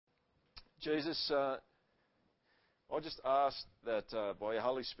Jesus, I just ask that by your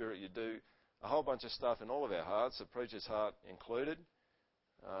Holy Spirit you do a whole bunch of stuff in all of our hearts, the preacher's heart included,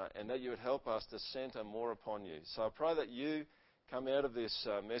 and that you would help us to centre more upon you. So I pray that you come out of this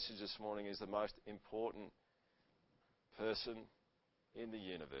message this morning as the most important person in the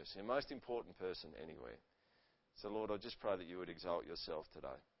universe, the most important person anywhere. So Lord, I just pray that you would exalt yourself today.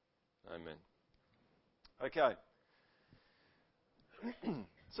 Amen. Okay.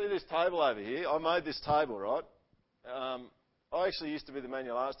 See this table over here? I made this table, right? I actually used to be the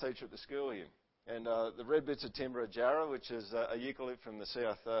manual arts teacher at the school here. And the red bits of timber are Jarrah, which is a eucalypt from the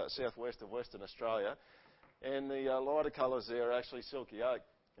southwest of Western Australia. And the lighter colours there are actually silky oak.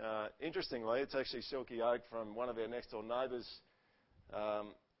 Interestingly, it's actually silky oak from one of our next door neighbours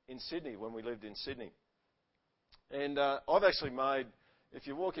in Sydney, when we lived in Sydney. And I've actually made, if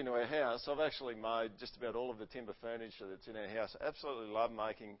you walk into our house, I've actually made just about all of the timber furniture that's in our house. I absolutely love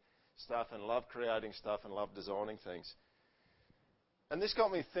making stuff and love creating stuff and love designing things. And this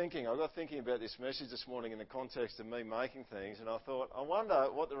got me thinking. I got thinking about this message this morning in the context of me making things, and I thought, I wonder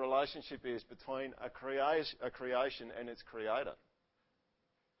what the relationship is between a creation and its creator.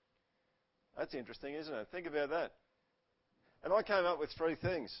 That's interesting, isn't it? Think about that. And I came up with three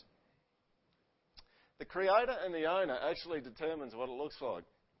things. The creator and the owner actually determines what it looks like.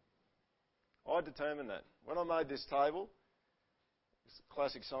 I determined that. When I made this table, it's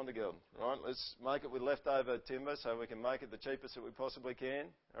classic Sondergeld, right? Let's make it with leftover timber so we can make it the cheapest that we possibly can,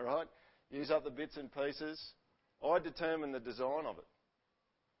 all right? Use up the bits and pieces. I determine the design of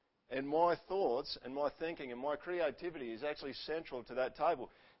it. And my thoughts and my thinking and my creativity is actually central to that table.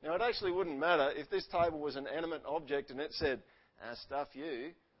 Now, it actually wouldn't matter if this table was an animate object and it said, stuff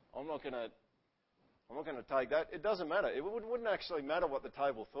you, I'm not going to take that. It doesn't matter. It wouldn't actually matter what the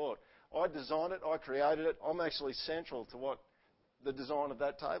table thought. I designed it. I created it. I'm actually central to what the design of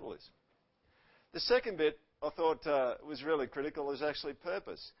that table is. The second bit I thought was really critical is actually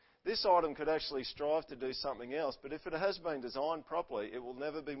purpose. This item could actually strive to do something else, but if it has been designed properly, it will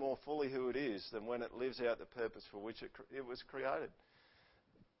never be more fully who it is than when it lives out the purpose for which it was created.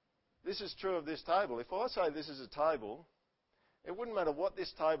 This is true of this table. If I say this is a table, it wouldn't matter what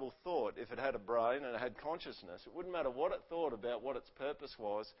this table thought if it had a brain and it had consciousness. It wouldn't matter what it thought about what its purpose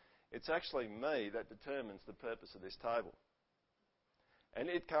was. It's actually me that determines the purpose of this table. And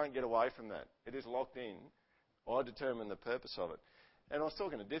it can't get away from that. It is locked in. I determine the purpose of it. And I was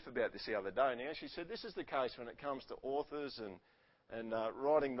talking to Diff about this the other day. Now, she said this is the case when it comes to authors and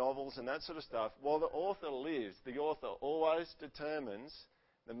writing novels and that sort of stuff. While the author lives, the author always determines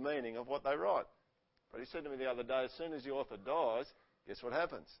the meaning of what they write. But he said to me the other day, as soon as the author dies, guess what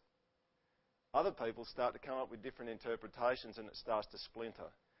happens? Other people start to come up with different interpretations and it starts to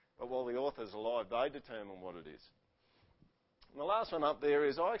splinter. But while the author's alive, they determine what it is. And the last one up there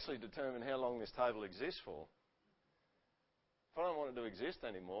is I actually determine how long this table exists for. If I don't want it to exist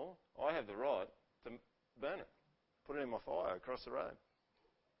anymore, I have the right to burn it, put it in my fire across the road.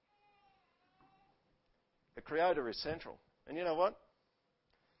 The Creator is central. And you know what?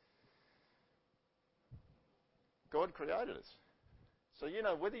 God created us. So,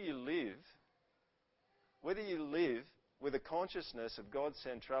 whether you live with a consciousness of God's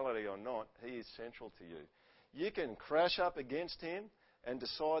centrality or not, He is central to you. You can crash up against Him and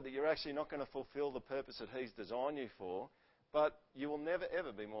decide that you're actually not going to fulfill the purpose that He's designed you for, but you will never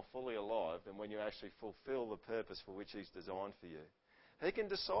ever be more fully alive than when you actually fulfill the purpose for which He's designed for you. He can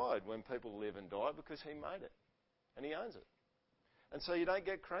decide when people live and die because He made it and He owns it. And so you don't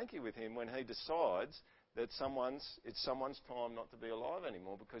get cranky with Him when He decides that it's someone's time not to be alive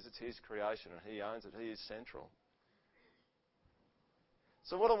anymore because it's His creation and He owns it. He is central.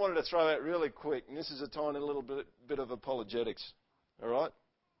 So what I wanted to throw out really quick, and this is a tiny little bit of apologetics, all right?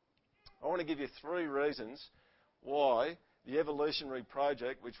 I want to give you 3 reasons why the evolutionary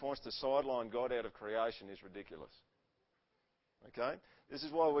project, which wants to sideline God out of creation, is ridiculous. Okay? This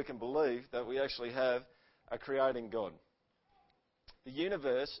is why we can believe that we actually have a creating God. The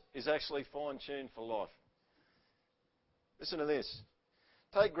universe is actually fine-tuned for life. Listen to this.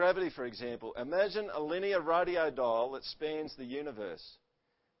 Take gravity, for example. Imagine a linear radio dial that spans the universe.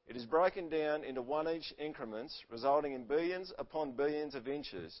 It is broken down into 1-inch increments, resulting in billions upon billions of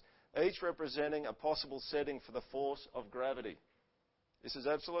inches, each representing a possible setting for the force of gravity. This is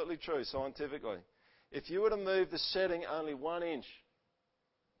absolutely true scientifically. If you were to move the setting only 1 inch,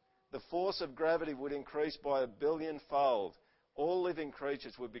 the force of gravity would increase by 1 billion-fold. All living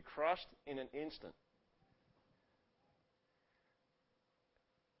creatures would be crushed in an instant.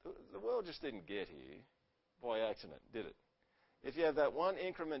 The world just didn't get here by accident, did it? If you have that 1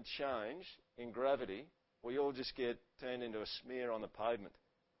 increment change in gravity, we all just get turned into a smear on the pavement.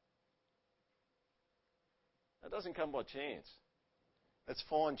 That doesn't come by chance. That's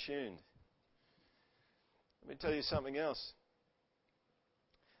fine-tuned. Let me tell you something else.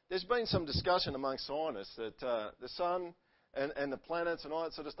 There's been some discussion among scientists that the sun and the planets and all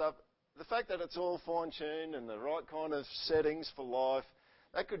that sort of stuff, the fact that it's all fine-tuned and the right kind of settings for life,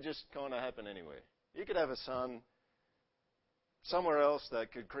 that could just kind of happen anywhere. You could have a sun somewhere else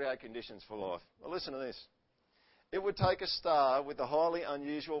that could create conditions for life. Well, listen to this. It would take a star with the highly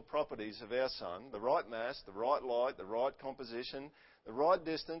unusual properties of our sun, the right mass, the right light, the right composition, the right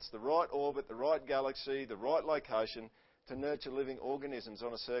distance, the right orbit, the right galaxy, the right location, to nurture living organisms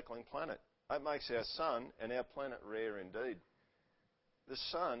on a circling planet. That makes our sun and our planet rare indeed. The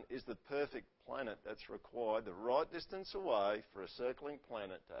sun is the perfect planet that's required, the right distance away for a circling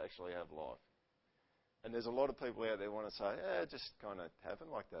planet to actually have life. And there's a lot of people out there who want to say, it just kind of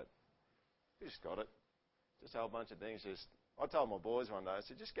happened like that. You just got it. Just a whole bunch of things. I told my boys one day, I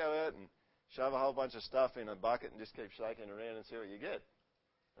said, just go out and shove a whole bunch of stuff in a bucket and just keep shaking it around and see what you get.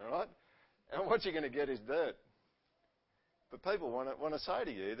 All right? And what you're going to get is dirt. But people want to say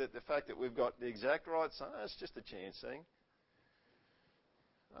to you that the fact that we've got the exact right sun, it's just a chance thing.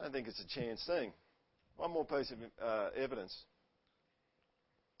 I don't think it's a chance thing. One more piece of evidence.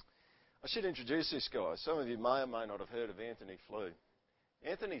 I should introduce this guy. Some of you may or may not have heard of Anthony Flew.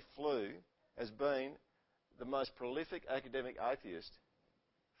 Anthony Flew has been the most prolific academic atheist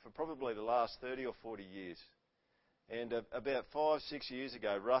for probably the last 30 or 40 years. And about 5-6 years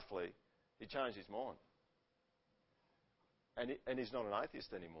ago, roughly, he changed his mind. And he's not an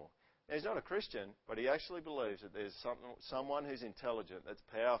atheist anymore. Now, he's not a Christian, but he actually believes that there's someone who's intelligent, that's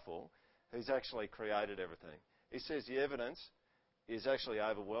powerful, who's actually created everything. He says the evidence is actually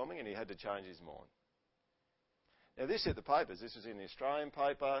overwhelming, and he had to change his mind. Now, this hit the papers. This was in the Australian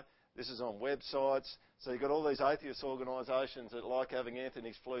paper. This is on websites. So you've got all these atheist organisations that like having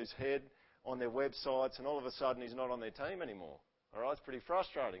Anthony Flu's head on their websites, and all of a sudden he's not on their team anymore. All right, it's pretty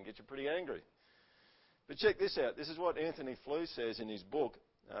frustrating. Gets you pretty angry. But check this out. This is what Anthony Flew says in his book,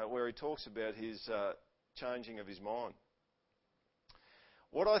 where he talks about his changing of his mind.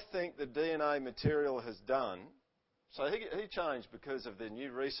 What I think the DNA material has done, so he changed because of the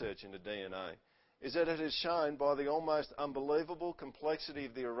new research into DNA, is that it has shown by the almost unbelievable complexity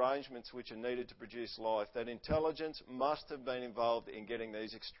of the arrangements which are needed to produce life that intelligence must have been involved in getting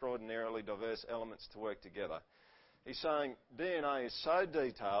these extraordinarily diverse elements to work together. He's saying DNA is so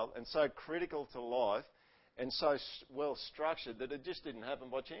detailed and so critical to life and so well structured that it just didn't happen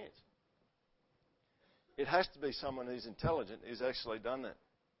by chance. It has to be someone who's intelligent who's actually done that.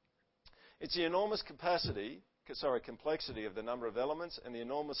 It's the enormous complexity of the number of elements and the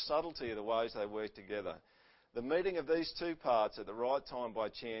enormous subtlety of the ways they work together. The meeting of these two parts at the right time by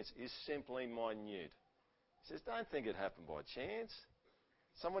chance is simply minute. He says, don't think it happened by chance.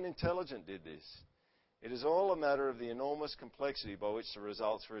 Someone intelligent did this. It is all a matter of the enormous complexity by which the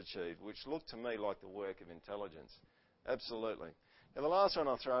results were achieved, which look to me like the work of intelligence. Absolutely. Now, the last one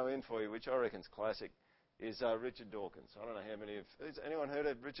I'll throw in for you, which I reckon is classic, is Richard Dawkins. I don't know how many has anyone heard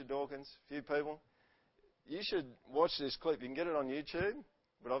of Richard Dawkins? A few people? You should watch this clip. You can get it on YouTube,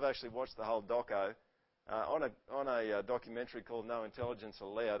 but I've actually watched the whole doco on a documentary called No Intelligence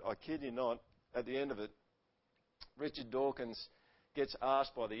Allowed. I kid you not, at the end of it, Richard Dawkins gets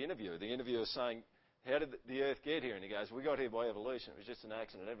asked by the interviewer. The interviewer is saying, how did the Earth get here? And he goes, we got here by evolution. It was just an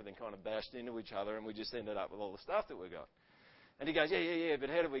accident. Everything kind of bashed into each other, and we just ended up with all the stuff that we got. And he goes, yeah, but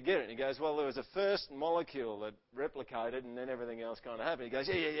how did we get it? And he goes, well, there was a first molecule that replicated, and then everything else kind of happened. He goes,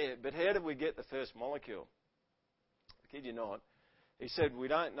 yeah, but how did we get the first molecule? I kid you not. He said, we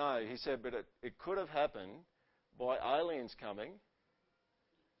don't know. He said, but it could have happened by aliens coming.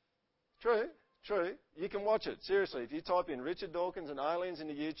 True. You can watch it. Seriously, if you type in Richard Dawkins and aliens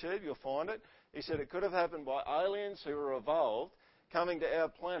into YouTube, you'll find it. He said it could have happened by aliens who were evolved coming to our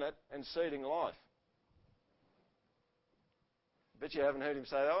planet and seeding life. Bet you haven't heard him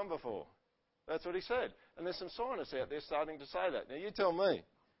say that one before. That's what he said. And there's some scientists out there starting to say that. Now, you tell me,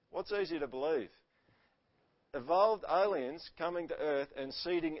 what's easier to believe? Evolved aliens coming to Earth and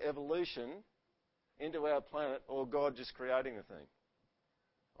seeding evolution into our planet, or God just creating the thing?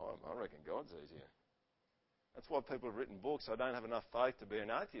 I reckon God's easier. That's why people have written books, I don't have enough faith to be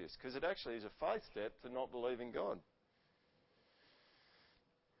an atheist, because it actually is a faith step to not believe in God.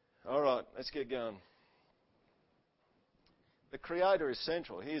 All right, let's get going. The Creator is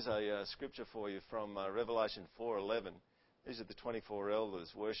central. Here's a scripture for you from Revelation 4:11. These are the 24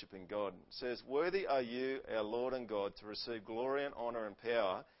 elders worshipping God. It says, worthy are you, our Lord and God, to receive glory and honour and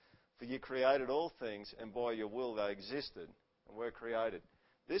power, for you created all things, and by your will they existed and were created.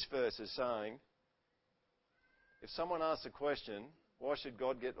 This verse is saying, if someone asks a question, why should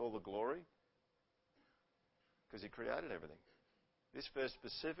God get all the glory? Because he created everything. This verse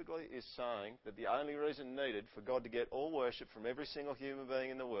specifically is saying that the only reason needed for God to get all worship from every single human being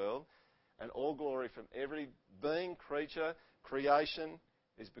in the world and all glory from every being, creature, creation,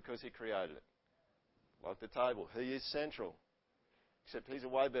 is because he created it. Like the table, he is central. Except he's a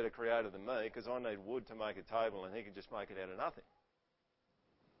way better creator than me, because I need wood to make a table and he can just make it out of nothing.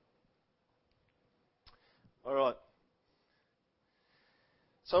 All right.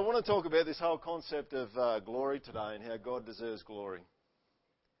 So I want to talk about this whole concept of glory today and how God deserves glory.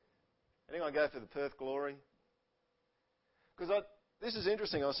 Anyone go for the Perth glory? Because this is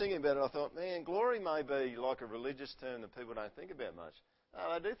interesting. I was thinking about it. I thought, man, glory may be like a religious term that people don't think about much.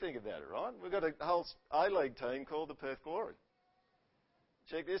 No, they do think about it, right? We've got a whole A-League team called the Perth Glory.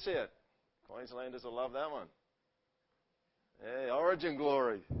 Check this out. Queenslanders will love that one. Yeah, Origin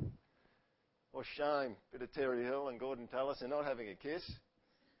glory. What shame. Bit of Terry Hill and Gordon Tallis. They're not having a kiss.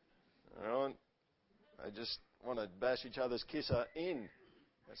 All right. They just want to bash each other's kisser in.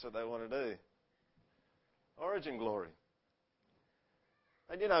 That's what they want to do. Origin glory.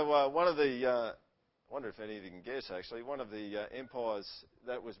 And you know, one of the, I wonder if any of you can guess actually, one of the empires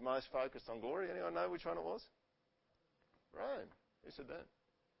that was most focused on glory, anyone know which one it was? Rome. Who said that?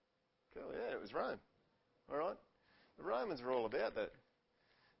 Cool, yeah, it was Rome. All right. The Romans were all about that.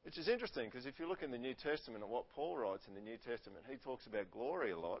 Which is interesting, because if you look in the New Testament at what Paul writes in the New Testament, he talks about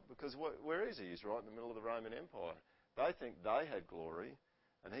glory a lot, because where is he? He's right in the middle of the Roman Empire. They think they had glory,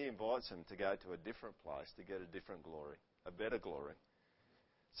 and he invites them to go to a different place to get a different glory, a better glory.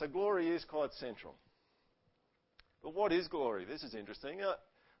 So glory is quite central. But what is glory? This is interesting.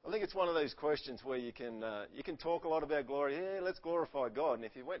 I think it's one of these questions where you can talk a lot about glory. Yeah, let's glorify God. And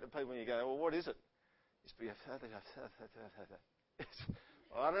if you went to people and you go, well, what is it?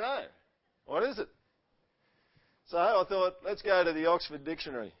 I don't know. What is it? So I thought, let's go to the Oxford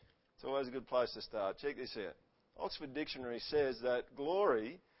Dictionary. It's always a good place to start. Check this out. Oxford Dictionary says that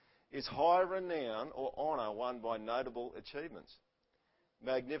glory is high renown or honour won by notable achievements.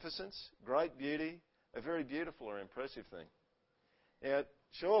 Magnificence, great beauty, a very beautiful or impressive thing. Now,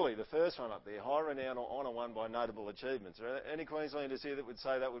 surely the first one up there, high renown or honour won by notable achievements. Are there any Queenslanders here that would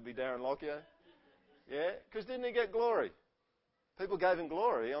say that would be Darren Lockyer? Yeah? Because didn't he get glory? People gave him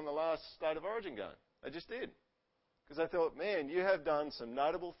glory on the last State of Origin game. They just did. Because they thought, man, you have done some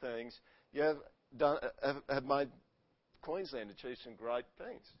notable things. You have made Queensland achieve some great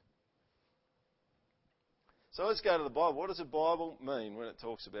things. So let's go to the Bible. What does the Bible mean when it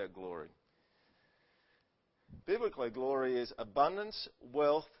talks about glory? Biblically, glory is abundance,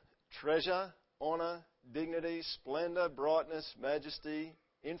 wealth, treasure, honour, dignity, splendour, brightness, majesty,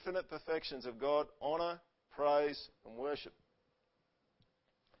 infinite perfections of God, honour, praise and worship.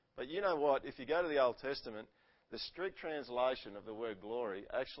 But you know what? If you go to the Old Testament, the strict translation of the word glory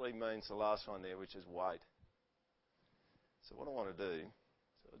actually means the last one there, which is weight. So what I want to do,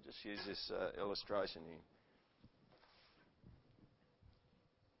 so I'll just use this illustration here.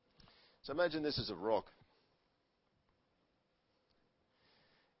 So imagine this is a rock.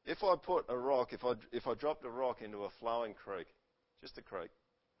 If I put a rock, if I dropped a rock into a flowing creek, just a creek,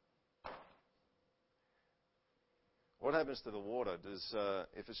 what happens to the water?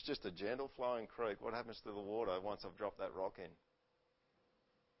 If it's just a gentle flowing creek, what happens to the water once I've dropped that rock in?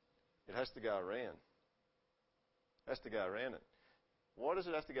 It has to go around. It has to go around it. Why does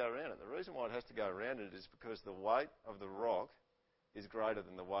it have to go around it? The reason why it has to go around it is because the weight of the rock is greater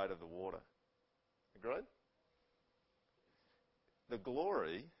than the weight of the water. Agreed? The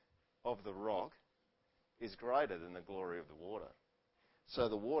glory of the rock is greater than the glory of the water. So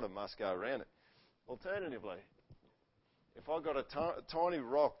the water must go around it. Alternatively, if I got a tiny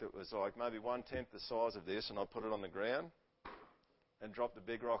rock that was like maybe 1/10 the size of this and I put it on the ground and dropped a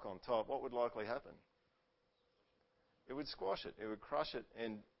big rock on top, what would likely happen? It would squash it. It would crush it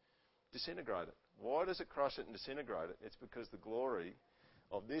and disintegrate it. Why does it crush it and disintegrate it? It's because the glory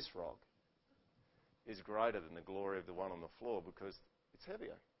of this rock is greater than the glory of the one on the floor because it's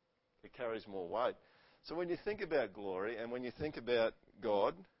heavier. It carries more weight. So when you think about glory and when you think about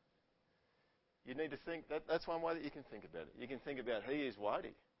God, you need to think, that's one way that you can think about it. You can think about He is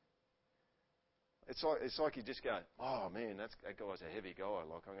weighty. It's like you just go, oh man, that guy's a heavy guy.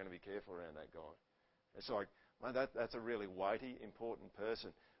 Like I'm going to be careful around that guy. It's like, man, that's a really weighty, important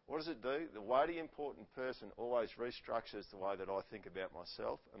person. What does it do? The weighty, important person always restructures the way that I think about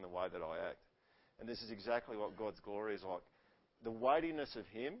myself and the way that I act. And this is exactly what God's glory is like. The weightiness of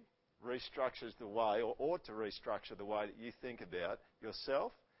Him restructures the way, or ought to restructure the way that you think about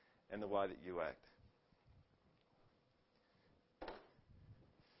yourself and the way that you act.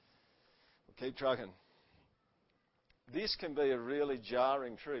 We'll keep trucking. this can be a really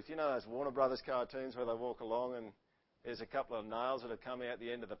jarring truth. You know those Warner Brothers cartoons where they walk along and there's a couple of nails that have come out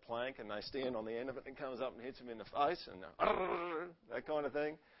the end of the plank and they stand on the end of it and it comes up and hits them in the face and that kind of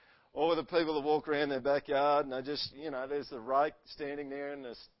thing. Or the people that walk around their backyard and they just, there's the rake standing there and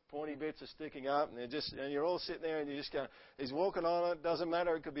the pointy bits are sticking up and you're all sitting there and you're just going, he's walking on it, doesn't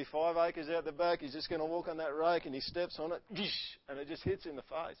matter, it could be 5 acres out the back, he's just going to walk on that rake and he steps on it, and it just hits in the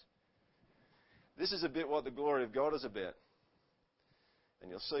face. This is a bit what the glory of God is about. And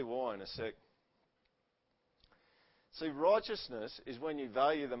you'll see why in a sec. See, righteousness is when you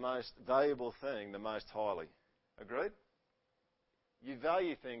value the most valuable thing the most highly. Agreed? You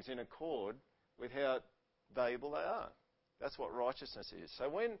value things in accord with how valuable they are. That's what righteousness is. So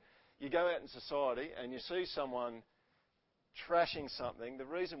when you go out in society and you see someone trashing something,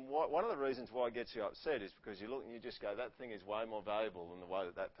 one of the reasons why it gets you upset is because you look and you just go, that thing is way more valuable than the way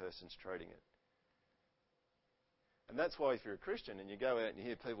that person's treating it. And that's why if you're a Christian and you go out and you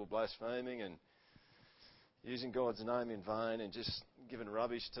hear people blaspheming and using God's name in vain and just giving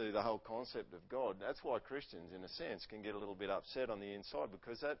rubbish to the whole concept of God, that's why Christians, in a sense, can get a little bit upset on the inside,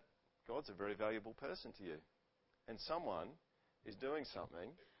 because that God's a very valuable person to you. And someone is doing something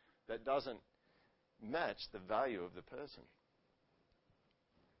that doesn't match the value of the person.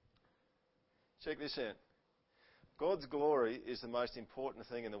 Check this out. God's glory is the most important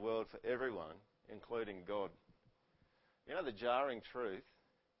thing in the world for everyone, including God. You know, the jarring truth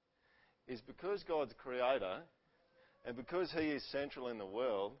is because God's creator and because he is central in the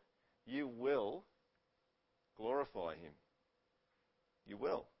world, you will glorify him. You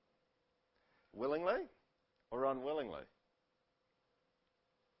will. Willingly or unwillingly.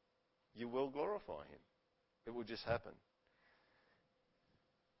 You will glorify him. It will just happen.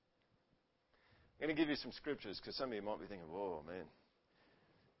 I'm going to give you some scriptures because some of you might be thinking, whoa, man.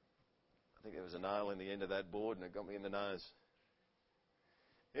 I think there was a nail in the end of that board and it got me in the nose.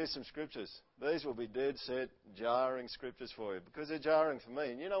 Here's some scriptures. These will be dead set, jarring scriptures for you because they're jarring for me.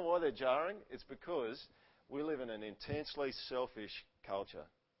 And you know why they're jarring? It's because we live in an intensely selfish culture.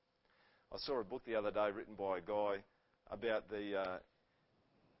 I saw a book the other day written by a guy about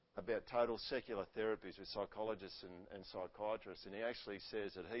total secular therapies with psychologists and psychiatrists, and he actually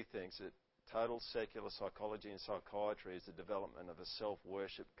says that he thinks that total secular psychology and psychiatry is the development of a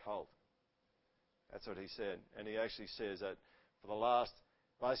self-worship cult. That's what he said. And he actually says that for the last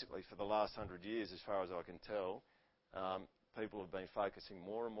 100 years, as far as I can tell, people have been focusing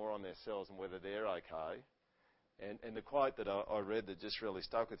more and more on themselves and whether they're okay. And the quote that I read that just really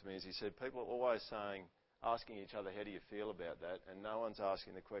stuck with me is he said, people are always asking each other, how do you feel about that? And no one's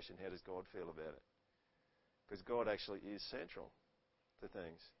asking the question, how does God feel about it? Because God actually is central to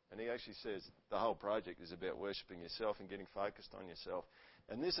things. And he actually says the whole project is about worshipping yourself and getting focused on yourself.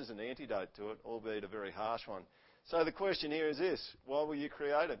 And this is an antidote to it, albeit a very harsh one. So the question here is this: why were you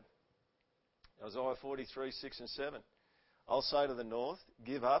created? Isaiah 43, 6 and 7. I'll say to the north,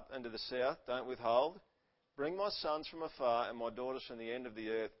 give up, and to the south, don't withhold. Bring my sons from afar and my daughters from the end of the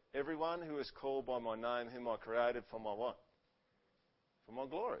earth, everyone who is called by my name, whom I created for my what? For my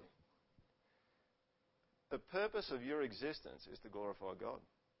glory. The purpose of your existence is to glorify God.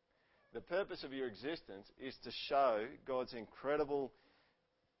 The purpose of your existence is to show God's incredible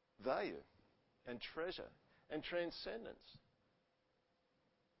value and treasure and transcendence.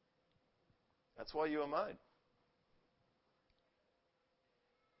 That's why you are made.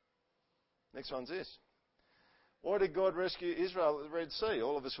 Next one's this. Why did God rescue Israel at the Red Sea?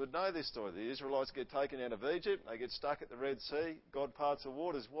 All of us would know this story. The Israelites get taken out of Egypt. They get stuck at the Red Sea. God parts the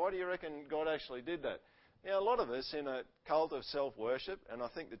waters. Why do you reckon God actually did that? Now, a lot of us in a cult of self-worship, and I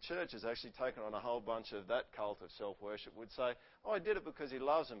think the church has actually taken on a whole bunch of that cult of self-worship, would say, oh, he did it because he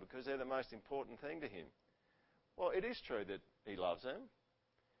loves them, because they're the most important thing to him. Well, it is true that he loves them,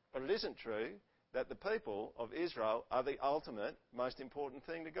 but it isn't true that the people of Israel are the ultimate, most important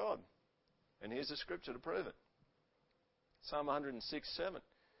thing to God. And here's the scripture to prove it. Psalm 106:7.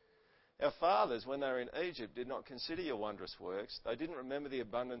 Our fathers, when they were in Egypt, did not consider your wondrous works. They didn't remember the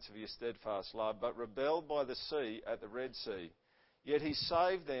abundance of your steadfast love, but rebelled by the sea at the Red Sea. Yet he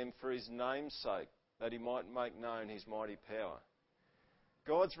saved them for his name's sake, that he might make known his mighty power.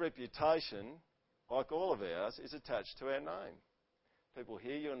 God's reputation, like all of ours, is attached to our name. People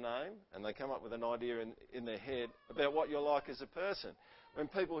hear your name and they come up with an idea in their head about what you're like as a person. When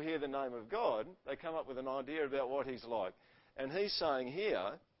people hear the name of God, they come up with an idea about what he's like. And he's saying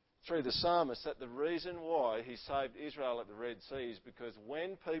here, through the psalmist, that the reason why he saved Israel at the Red Sea is because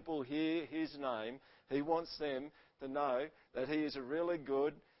when people hear his name, he wants them to know that he is a really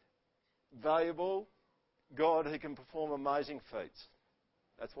good, valuable God who can perform amazing feats.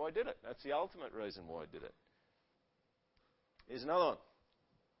 That's why he did it. That's the ultimate reason why he did it. Here's another one.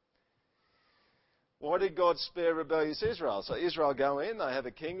 Why did God spare rebellious Israel? So Israel go in, they have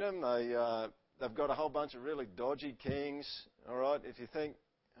a kingdom, they've got a whole bunch of really dodgy kings, all right? If you think,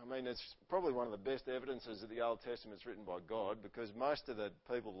 it's probably one of the best evidences that the Old Testament's written by God, because most of the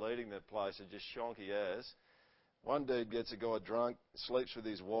people leading that place are just shonky as. One dude gets a guy drunk, sleeps with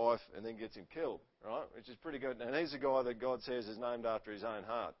his wife, and then gets him killed, right? Which is pretty good. And he's a guy that God says is named after his own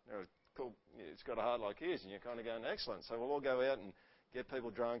heart. Cool. It's got a heart like his, and you're kind of going, excellent. So we'll all go out and get people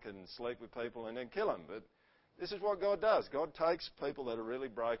drunk and sleep with people and then kill them. But this is what God does. God takes people that are really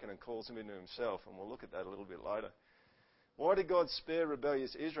broken and calls them into himself, and we'll look at that a little bit later. Why did God spare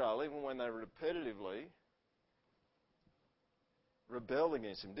rebellious Israel even when they repetitively rebelled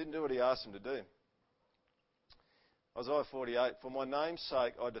against him, didn't do what he asked them to do? Isaiah 48, for my name's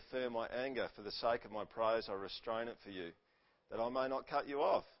sake I defer my anger, for the sake of my praise I restrain it for you, that I may not cut you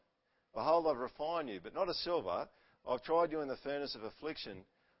off. Behold, I've refined you, but not as silver. I've tried you in the furnace of affliction.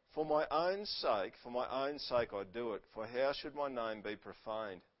 For my own sake I do it. For how should my name be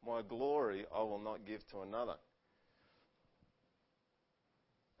profaned? My glory I will not give to another.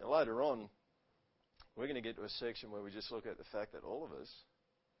 Now later on, we're going to get to a section where we just look at the fact that all of us,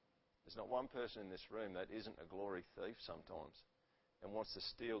 there's not one person in this room that isn't a glory thief sometimes and wants to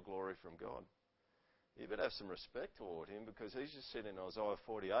steal glory from God. You better have some respect toward him, because he's just said in Isaiah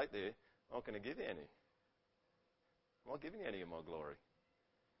 48 there, I'm not going to give you any. I'm not giving you any of my glory.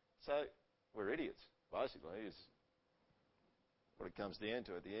 So, we're idiots, basically, is what it comes down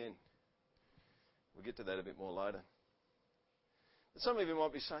to at the end. We'll get to that a bit more later. But some of you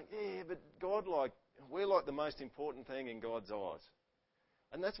might be saying, yeah, but God, we're like the most important thing in God's eyes.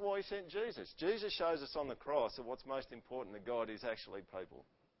 And that's why he sent Jesus. Jesus shows us on the cross that what's most important to God is actually people.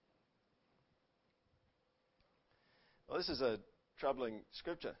 Well, this is a troubling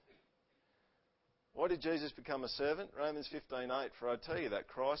scripture. Why did Jesus become a servant? Romans 15:8. For I tell you that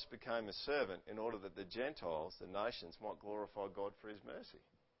Christ became a servant in order that the Gentiles, the nations, might glorify God for his mercy.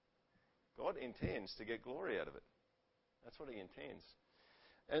 God intends to get glory out of it. That's what he intends.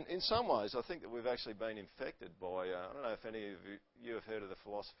 And in some ways, I think that we've actually been infected by, I don't know if any of you have heard of the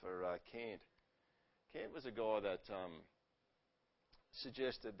philosopher Kant. Kant was a guy that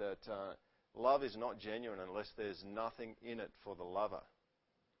suggested that love is not genuine unless there's nothing in it for the lover.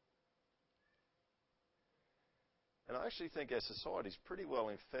 And I actually think our society is pretty well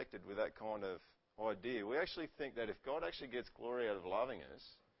infected with that kind of idea. We actually think that if God actually gets glory out of loving us,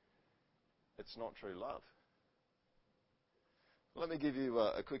 it's not true love. Let me give you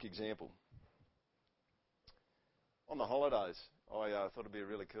a quick example. On the holidays, I thought it'd be a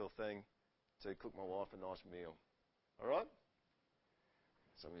really cool thing to cook my wife a nice meal. All right?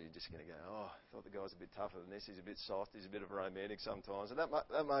 Some of you are just going to go, I thought the guy's a bit tougher than this. He's a bit soft. He's a bit of a romantic sometimes. And that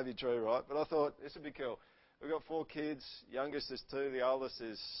may be true, right? But I thought this would be cool. We've got 4 kids. Youngest is 2. The oldest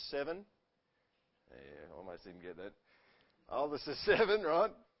is 7. Yeah, almost didn't get that. Oldest is 7,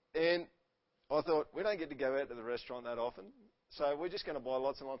 right? And I thought, we don't get to go out to the restaurant that often. So we're just going to buy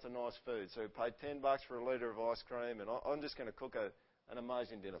lots and lots of nice food. So we paid $10 for a litre of ice cream, and I'm just going to cook an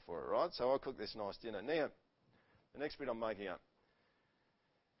amazing dinner for her, right? So I cook this nice dinner. Now, the next bit I'm making up.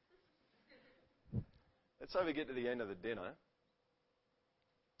 Let's say we get to the end of the dinner,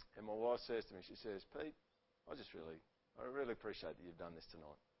 and my wife says to me, she says, Pete, I really appreciate that you've done this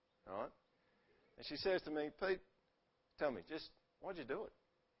tonight, all right? And she says to me, Pete, tell me, just why'd you do it?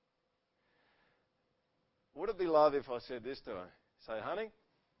 Would it be love if I said this to her? Say, honey,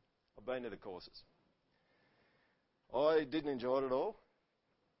 I've been to the courses. I didn't enjoy it at all.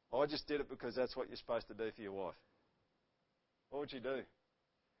 I just did it because that's what you're supposed to do for your wife. What would you do?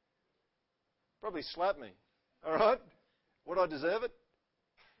 Probably slap me. All right? Would I deserve it?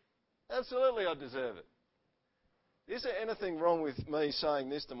 Absolutely I deserve it. Is there anything wrong with me saying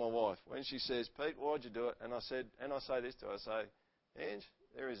this to my wife when she says, Pete, why'd you do it? And I say this to her, I say, Ange,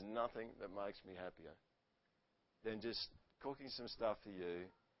 there is nothing that makes me happier than just cooking some stuff for you,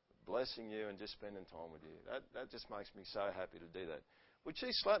 blessing you, and just spending time with you. That just makes me so happy to do that. Would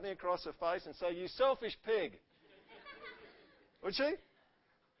she slap me across the face and say, you selfish pig? Would she?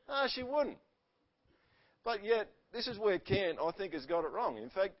 No, she wouldn't. But yet, this is where Kant, I think, has got it wrong. In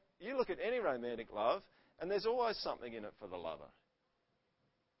fact, you look at any romantic love, and there's always something in it for the lover.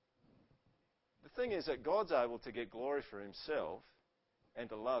 The thing is that God's able to get glory for himself and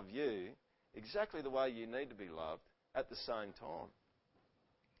to love you exactly the way you need to be loved at the same time.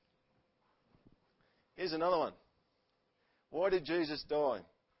 Here's another one. Why did Jesus die?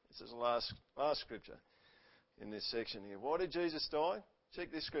 This is the last scripture in this section here. Why did Jesus die?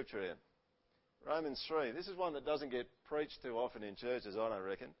 Check this scripture out. Romans 3. This is one that doesn't get preached too often in churches, I don't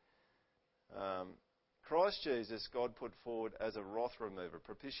reckon. Christ Jesus, God put forward as a wrath remover,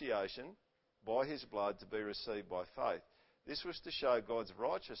 propitiation by his blood to be received by faith. This was to show God's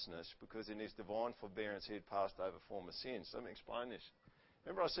righteousness because in his divine forbearance he had passed over former sins. Let me explain this.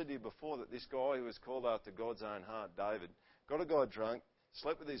 Remember I said to you before that this guy who was called after God's own heart, David, got a guy drunk,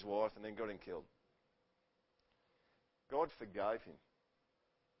 slept with his wife and then got him killed. God forgave him.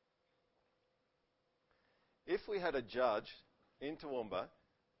 If we had a judge in Toowoomba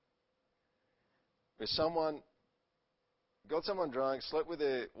where someone got someone drunk, slept with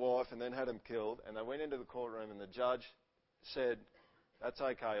their wife and then had him killed, and they went into the courtroom and the judge said, that's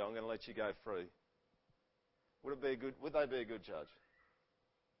okay, I'm going to let you go free. Would they be a good judge?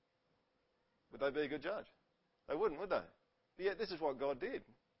 Would they be a good judge? They wouldn't, would they? But yet this is what God did.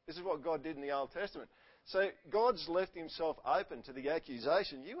 This is what God did in the Old Testament. So God's left himself open to the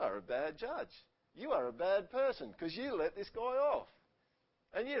accusation, you are a bad judge. You are a bad person because you let this guy off.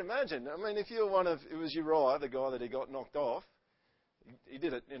 And you'd imagine, I mean, if you were it was Uriah, the guy that he got knocked off, he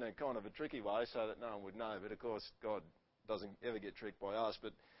did it in a kind of a tricky way so that no one would know. But of course, God doesn't ever get tricked by us.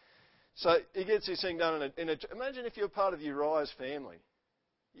 But so he gets this thing done imagine if you're part of Uriah's family.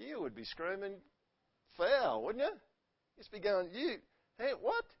 You would be screaming foul, wouldn't you? You'd be going, hey,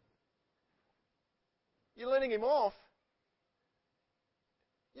 what? You're letting him off?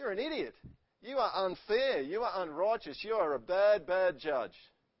 You're an idiot. You are unfair. You are unrighteous. You are a bad, bad judge.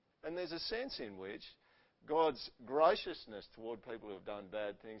 And there's a sense in which God's graciousness toward people who have done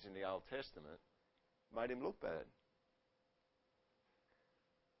bad things in the Old Testament made him look bad.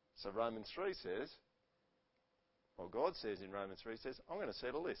 So Romans 3 says, well, God says in Romans 3, says, I'm going to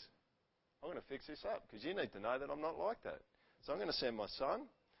settle this. I'm going to fix this up because you need to know that I'm not like that. So I'm going to send my son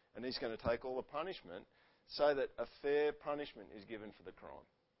and he's going to take all the punishment so that a fair punishment is given for the crime.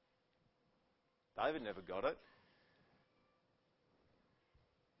 David never got it.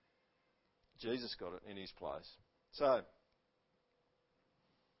 Jesus got it in his place. So,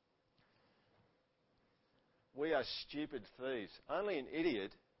 we are stupid thieves. Only an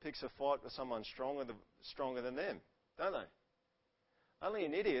idiot picks a fight with someone stronger than them, don't they? Only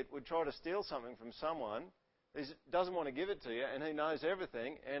an idiot would try to steal something from someone who doesn't want to give it to you and who knows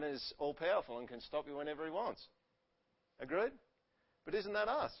everything and is all-powerful and can stop you whenever he wants. Agreed? But isn't that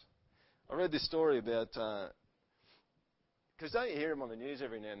us? I read this story about, because don't you hear them on the news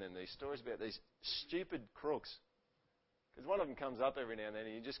every now and then, these stories about these stupid crooks? Because one of them comes up every now and then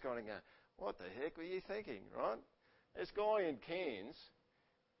and you just kind of go, what the heck were you thinking, right? This guy in Cairns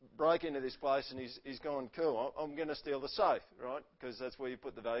broke into this place and he's gone, cool, I'm going to steal the safe, right? Because that's where you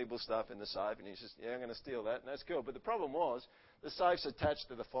put the valuable stuff in the safe. And he's just, yeah, I'm going to steal that, and that's cool. But the problem was, the safe's attached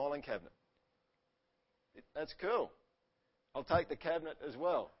to the filing cabinet. That's cool. I'll take the cabinet as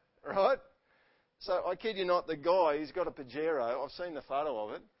well. Right? So I kid you not, the guy, he's got a Pajero. I've seen the photo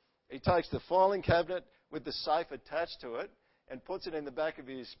of it. He takes the filing cabinet with the safe attached to it and puts it in the back of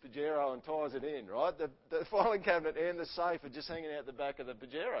his Pajero and ties it in, right? The filing cabinet and the safe are just hanging out the back of the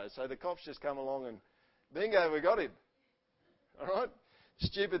Pajero. So the cops just come along and bingo, we got him. All right?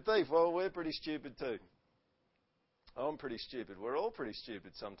 Stupid thief. Well, we're pretty stupid too. I'm pretty stupid. We're all pretty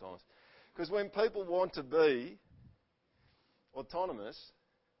stupid sometimes. Because when people want to be autonomous,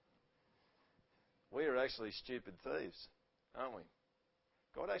 we are actually stupid thieves, aren't we?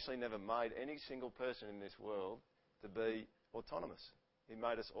 God actually never made any single person in this world to be autonomous. He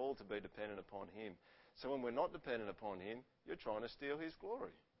made us all to be dependent upon him. So when we're not dependent upon him, you're trying to steal his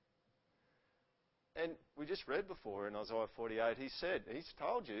glory. And we just read before in Isaiah 48, he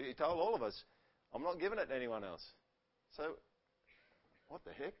told all of us, I'm not giving it to anyone else. So what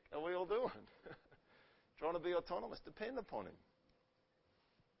the heck are we all doing? Trying to be autonomous. Depend upon him.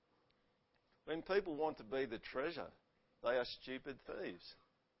 When people want to be the treasure, they are stupid thieves.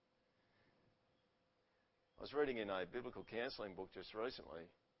 I was reading in a biblical counselling book just recently.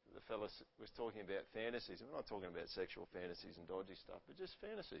 The fellow was talking about fantasies. We're not talking about sexual fantasies and dodgy stuff, but just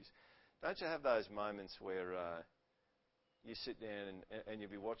fantasies. Don't you have those moments where you sit down and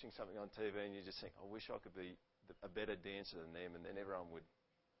you'll be watching something on TV and you just think, I wish I could be a better dancer than them, and then everyone would.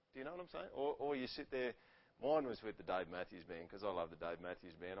 Do you know what I'm saying? Or you sit there. Mine was with the Dave Matthews Band, because I love the Dave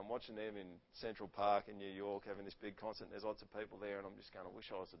Matthews Band. I'm watching them in Central Park in New York having this big concert, and there's lots of people there, and I'm just going, I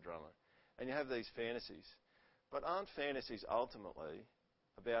wish I was a drummer. And you have these fantasies. But aren't fantasies ultimately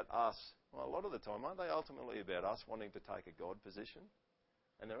about us? Well, a lot of the time, aren't they ultimately about us wanting to take a God position?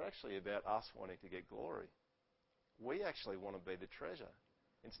 And they're actually about us wanting to get glory. We actually want to be the treasure.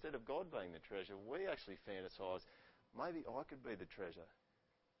 Instead of God being the treasure, we actually fantasise, maybe I could be the treasure.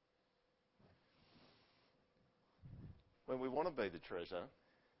 When we want to be the treasure,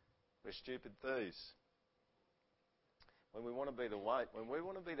 we're stupid thieves. when we want to be the weight, when we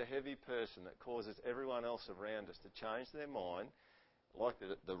want to be the heavy person that causes everyone else around us to change their mind, like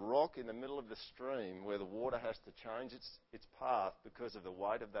the rock in the middle of the stream where the water has to change its path because of the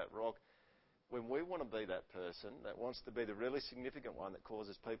weight of that rock, when we want to be that person that wants to be the really significant one that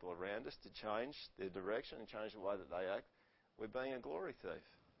causes people around us to change their direction and change the way that they act, we're being a glory thief.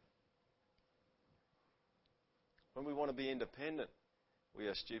 When we want to be independent, we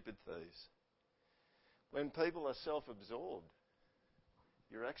are stupid thieves. When people are self-absorbed,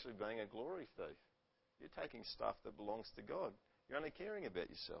 you're actually being a glory thief. You're taking stuff that belongs to God. You're only caring about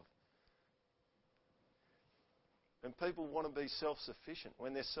yourself. When people want to be self-sufficient,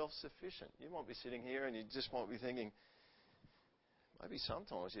 when they're self-sufficient, you might be sitting here and you just might be thinking, maybe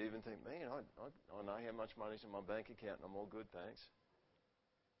sometimes you even think, man, I know how much money's in my bank account and I'm all good, thanks.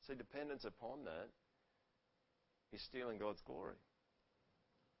 See, dependence upon that is stealing God's glory.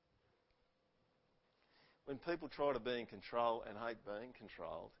 When people try to be in control and hate being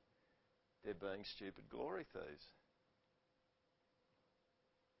controlled, they're being stupid glory thieves.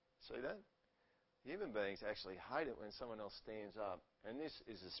 See that? Human beings actually hate it when someone else stands up. And this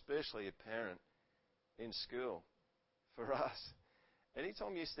is especially apparent in school for us.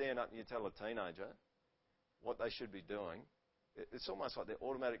 Anytime you stand up and you tell a teenager what they should be doing, it's almost like their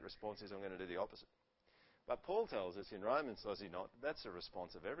automatic response is, I'm going to do the opposite. But Paul tells us in Romans, does he not, that's a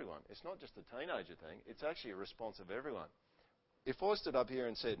response of everyone. It's not just a teenager thing, it's actually a response of everyone. If I stood up here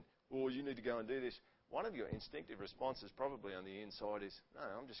and said, well, you need to go and do this, one of your instinctive responses probably on the inside is, no,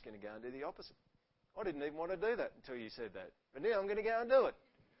 I'm just going to go and do the opposite. I didn't even want to do that until you said that. But now I'm going to go and do it.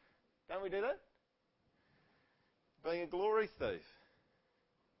 Don't we do that? Being a glory thief.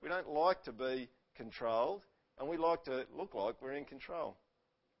 We don't like to be controlled, and we like to look like we're in control.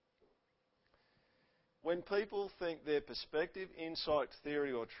 When people think their perspective, insight,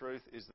 theory or truth is